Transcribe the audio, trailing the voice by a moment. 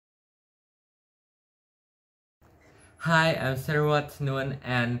Hi, I'm Sarwat Noon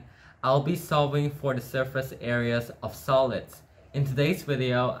and I'll be solving for the surface areas of solids. In today's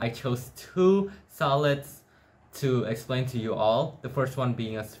video, I chose two solids to explain to you all, the first one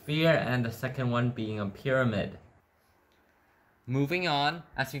being a sphere and the second one being a pyramid. Moving on,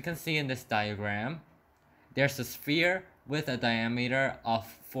 as you can see in this diagram, there's a sphere with a diameter of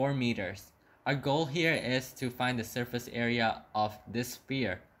 4 meters. Our goal here is to find the surface area of this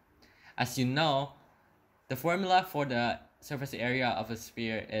sphere. As you know, the formula for the surface area of a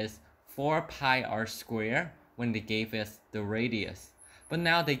sphere is 4 pi r squared when they gave us the radius. But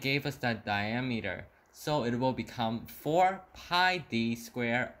now they gave us that diameter, so it will become 4 pi d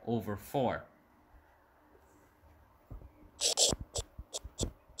squared over 4.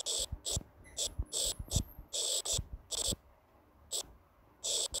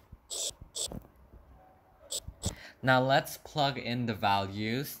 Now let's plug in the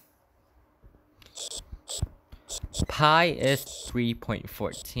values. Pi is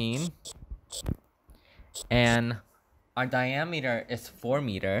 3.14 and our diameter is 4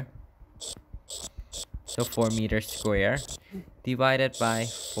 meter, so 4 meters squared divided by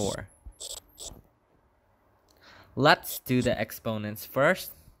 4. Let's do the exponents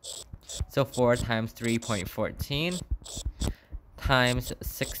first. So 4 times 3.14 times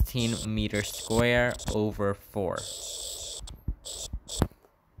 16 meters squared over 4.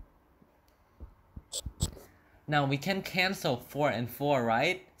 Now we can cancel 4 and 4,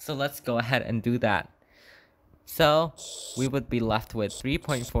 right? So let's go ahead and do that. So we would be left with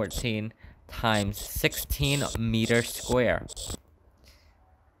 3.14 times 16 meters squared.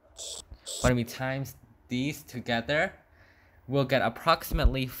 When we times these together, we'll get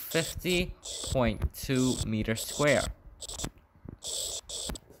approximately 50.2 meters squared.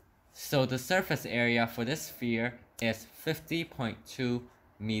 So the surface area for this sphere is 50.2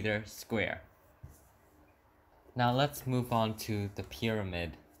 meters squared. Now let's move on to the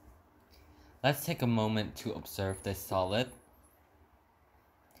pyramid. Let's take a moment to observe this solid.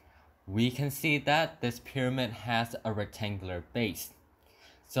 We can see that this pyramid has a rectangular base.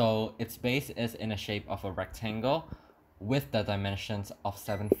 So its base is in the shape of a rectangle with the dimensions of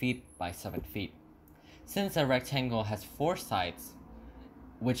 7 feet by 7 feet. Since a rectangle has 4 sides,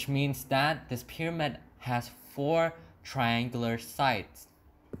 which means that this pyramid has 4 triangular sides.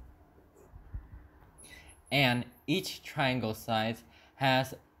 And each triangle side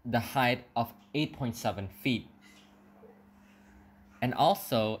has the height of 8.7 feet. And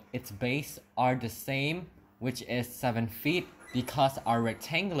also, its base are the same, which is 7 feet, because our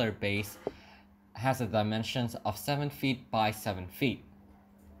rectangular base has the dimensions of 7 feet by 7 feet.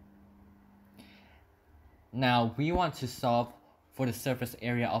 Now, we want to solve for the surface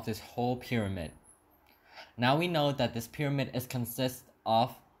area of this whole pyramid. Now we know that this pyramid consists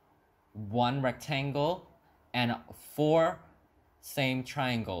of 1 rectangle and 4 same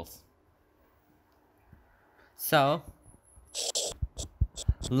triangles. So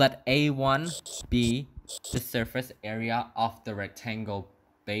let A1 be the surface area of the rectangle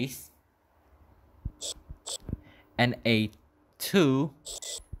base and A2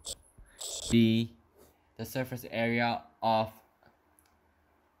 be the surface area of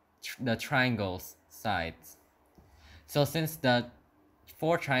the triangle's sides. So since the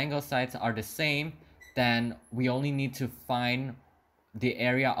 4 triangle sides are the same, then we only need to find the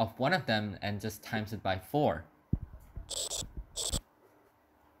area of one of them and just times it by 4.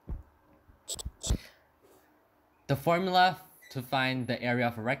 The formula to find the area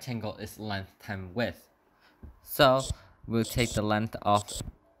of a rectangle is length times width. So we'll take the length of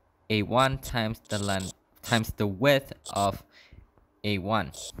A1 times the width of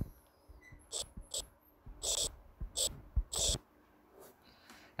A1.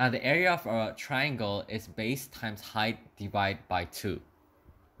 Now the area of a triangle is base times height divided by 2.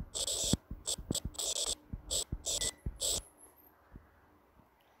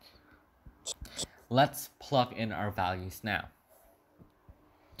 Let's plug in our values now.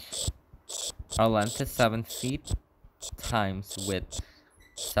 Our length is 7 feet times width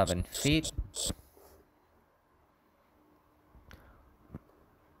 7 feet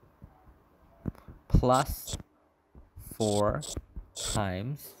plus 4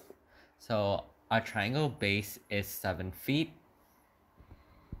 times, so our triangle base is 7 feet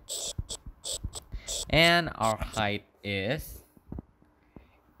and our height is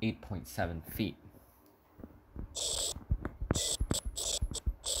 8.7 feet.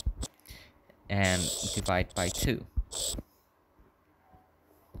 And divide by 2.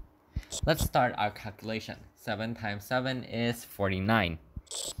 Let's start our calculation. 7 times 7 is 49.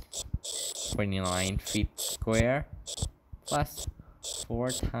 49 feet square plus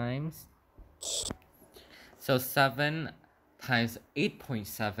 4 times So 7 times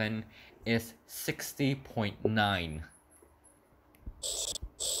 8.7 is 60.9.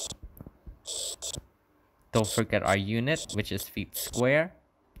 Don't forget our unit, which is feet square,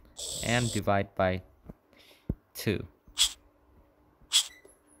 and divide by 2.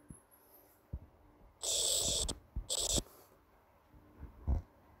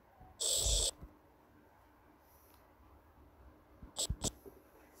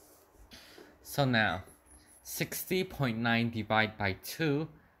 So now, 60.9 divided by 2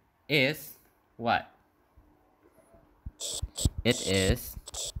 is what? It is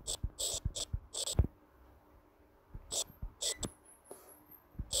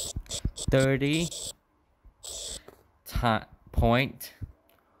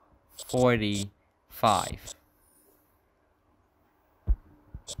 30.45.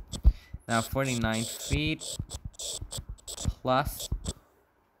 Now 49 feet plus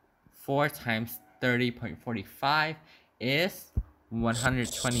 4 times 30.45 is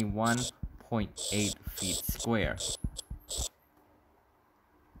 121.8 feet square.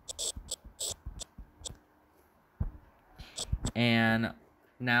 And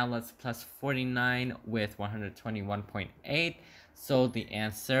now let's plus 49 with 121.8. So the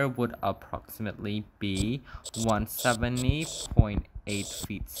answer would approximately be 170.8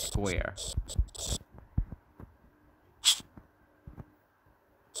 feet square.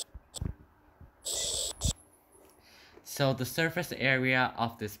 So the surface area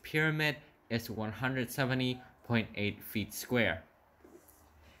of this pyramid is 170.8 feet square.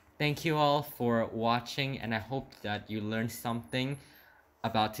 Thank you all for watching, and I hope that you learned something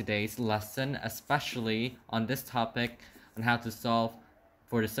about today's lesson, especially on this topic on how to solve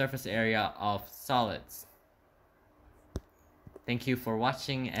for the surface area of solids. Thank you for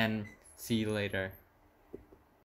watching, and see you later.